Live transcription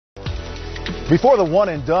Before the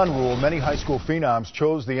one-and-done rule, many high school phenoms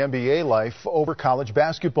chose the NBA life over college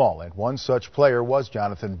basketball, and one such player was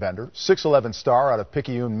Jonathan Bender, 6'11" star out of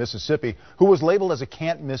Picayune, Mississippi, who was labeled as a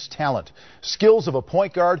can't-miss talent. Skills of a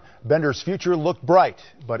point guard, Bender's future looked bright,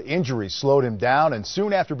 but injuries slowed him down, and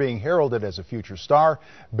soon after being heralded as a future star,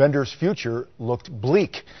 Bender's future looked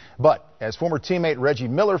bleak. But as former teammate Reggie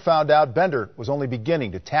Miller found out, Bender was only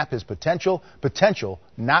beginning to tap his potential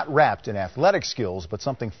not wrapped in athletic skills, but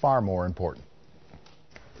something far more important.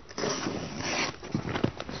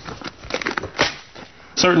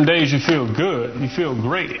 Certain days you feel good, you feel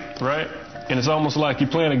great, right? And it's almost like you're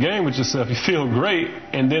playing a game with yourself. You feel great,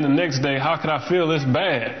 and then the next day, how could I feel this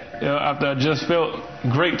bad? After I just felt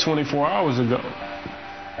great 24 hours ago.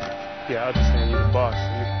 Yeah, I understand you the box.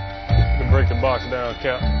 You can break the box down,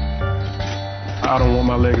 Cap. I don't want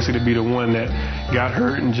my legacy to be the one that got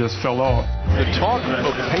hurt and just fell off. The talk of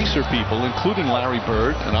Pacer people, including Larry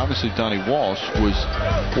Bird and obviously Donnie Walsh, was,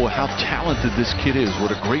 boy, how talented this kid is. What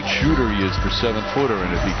a great shooter he is for 7-footer. And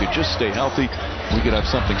if he could just stay healthy, we could have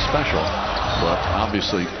something special. But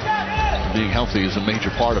obviously, being healthy is a major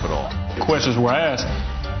part of it all. Questions were asked.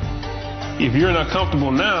 If you're not comfortable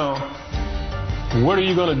now, what are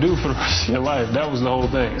you going to do for the rest of your life? That was the whole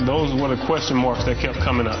thing. Those were the question marks that kept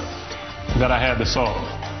coming up that I had to solve,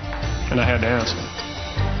 and I had to answer.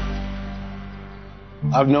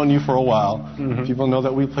 I've known you for a while. People know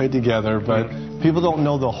that we played together, but people don't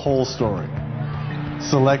know the whole story.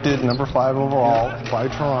 Selected number 5 overall by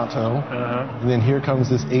Toronto, and then here comes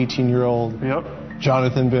this 18-year-old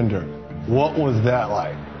Jonathan Bender. What was that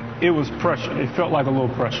like? It was pressure. It felt like a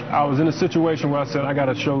little pressure. I was in a situation where I said, I got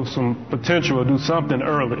to show some potential or do something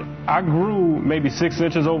early. I grew maybe 6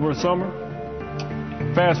 inches over a summer.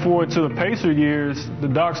 Fast forward to the Pacer years, the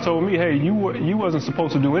docs told me, hey, you wasn't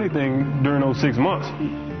supposed to do anything during those 6 months.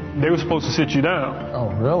 They were supposed to sit you down.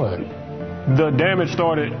 Oh, really? The damage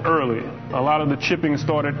started early. A lot of the chipping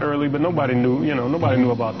started early, but nobody knew, nobody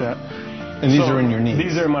knew about that. And these are in your knees?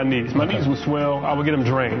 These are in my knees. My knees would swell. I would get them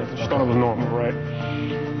drained. I just thought it was normal, right?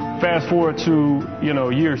 Fast forward to,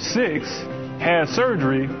 year 6, had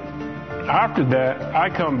surgery. After that, I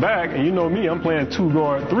come back, and you know me, I'm playing 2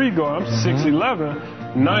 guard, 3 guard. I'm 6'11".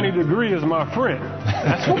 90 degree is my friend.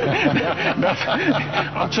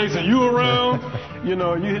 I'm chasing you around. You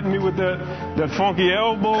hitting me with that funky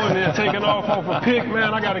elbow and then taking off a pick.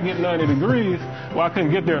 Man, I got to get 90 degrees. Well, I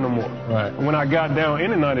couldn't get there no more. Right. When I got down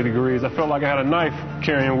into 90 degrees, I felt like I had a knife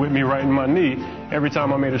carrying with me right in my knee every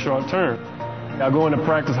time I made a sharp turn. I go into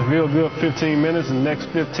practice, I feel good 15 minutes, and the next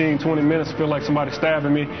 15, 20 minutes, I feel like somebody's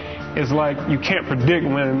stabbing me. It's like you can't predict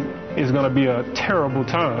when it's going to be a terrible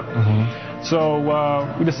time. So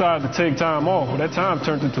we decided to take time off. That time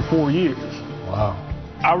turned into 4 years. Wow.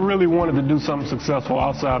 I really wanted to do something successful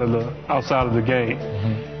outside of the game.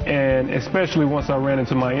 And especially once I ran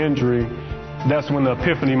into my injury, that's when the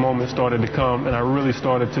epiphany moment started to come, and I really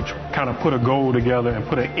started to kind of put a goal together and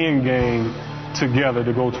put an end game together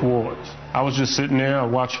to go towards. I was just sitting there,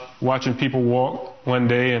 watching people walk one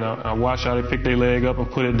day, and I watched how they pick their leg up and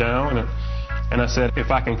put it down, and I said, if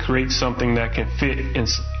I can create something that can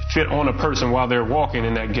fit on a person while they're walking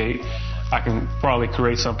in that gait, I can probably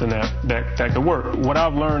create something that could work. What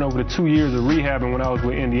I've learned over the 2 years of rehabbing when I was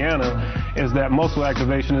with Indiana is that muscle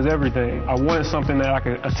activation is everything. I wanted something that I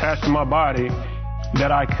could attach to my body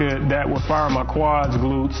that would fire my quads,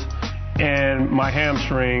 glutes, and my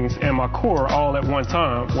hamstrings and my core all at one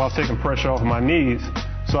time while taking pressure off my knees.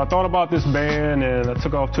 So I thought about this band, and I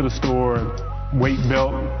took off to the store. Weight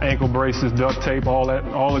belt, ankle braces, duct tape, all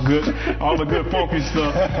the good funky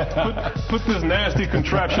stuff. Put this nasty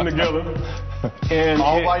contraption together. And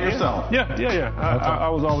all by yourself? Yeah. I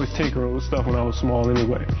was always tinkering with stuff when I was small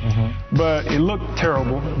anyway. But it looked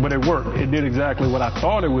terrible, but it worked. It did exactly what I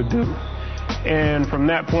thought it would do. And from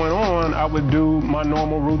that point on, I would do my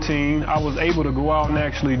normal routine. I was able to go out and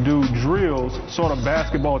actually do drills, sort of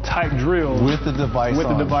basketball-type drills. With the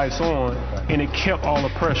device on. Okay. And it kept all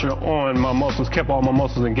the pressure on my muscles, kept all my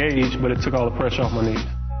muscles engaged, but it took all the pressure off my knees.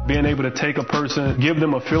 Being able to take a person, give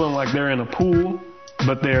them a feeling like they're in a pool,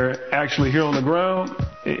 but they're actually here on the ground,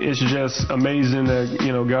 it's just amazing that,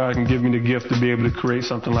 God can give me the gift to be able to create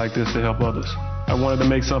something like this to help others. I wanted to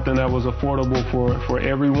make something that was affordable for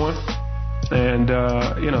everyone. And,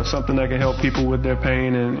 something that can help people with their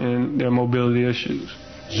pain and their mobility issues.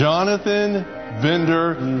 Jonathan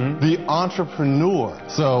Bender, the entrepreneur.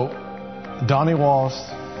 So, Donnie Walsh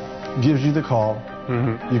gives you the call.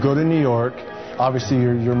 You go to New York. Obviously,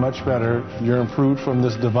 you're much better. You're improved from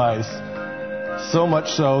this device. So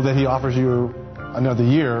much so that he offers you another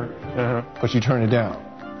year, but you turn it down.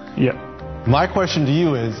 Yeah. My question to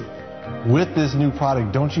you is, with this new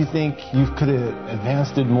product, don't you think you could have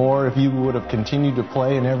advanced it more if you would have continued to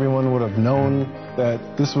play and everyone would have known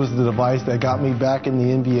that this was the device that got me back in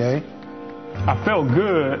the NBA? I felt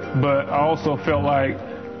good, but I also felt like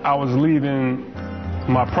I was leaving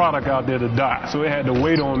my product out there to die. So it had to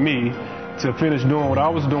wait on me to finish doing what I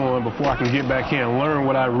was doing before I can get back here and learn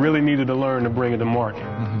what I really needed to learn to bring it to market.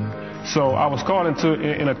 So I was caught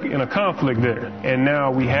in a conflict there, and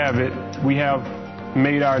now we have it. We have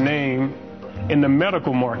made our name in the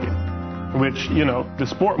medical market, which, you know, the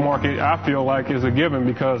sport market, I feel like is a given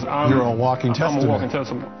because You're a walking testament. I'm a walking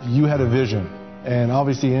testament. You had a vision, and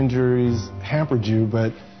obviously injuries hampered you,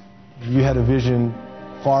 but you had a vision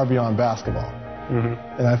far beyond basketball.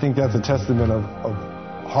 And I think that's a testament of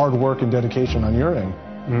hard work and dedication on your end,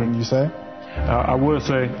 wouldn't you say? I would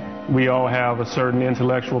say we all have a certain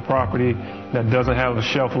intellectual property that doesn't have a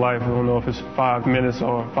shelf life. I don't know if it's 5 minutes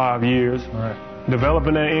or 5 years. Right.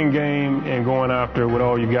 Developing that end game and going after it with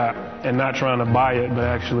all you got, and not trying to buy it, but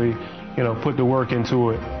actually, you know, put the work into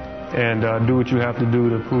it and do what you have to do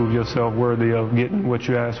to prove yourself worthy of getting what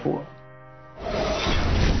you asked for.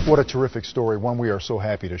 What a terrific story, one we are so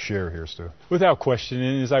happy to share here, Stu. Without question,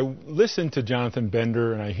 and as I listen to Jonathan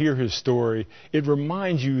Bender and I hear his story, it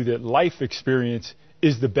reminds you that life experience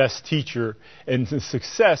is the best teacher, and the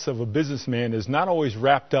success of a businessman is not always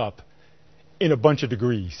wrapped up in a bunch of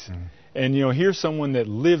degrees. And, you know, here's someone that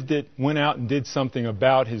lived it, went out and did something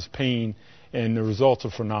about his pain, and the results are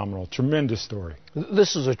phenomenal. Tremendous story.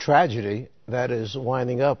 This is a tragedy that is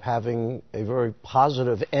winding up having a very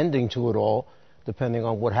positive ending to it all, depending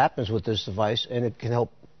on what happens with this device, and it can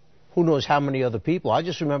help who knows how many other people. I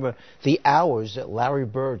just remember the hours that Larry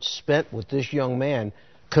Bird spent with this young man,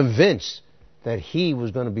 convinced that he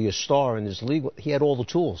was going to be a star in this league. He had all the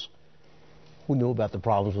tools. Who knew about the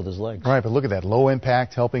problems with his legs? Right, but look at that, low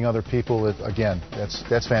impact, helping other people. Again,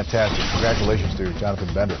 that's fantastic. Congratulations to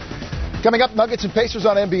Jonathan Bender. Coming up, Nuggets and Pacers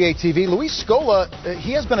on NBATV. Luis Scola,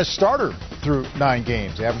 he has been a starter through 9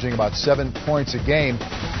 games, averaging about 7 points a game.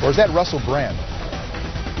 Or is that Russell Brand?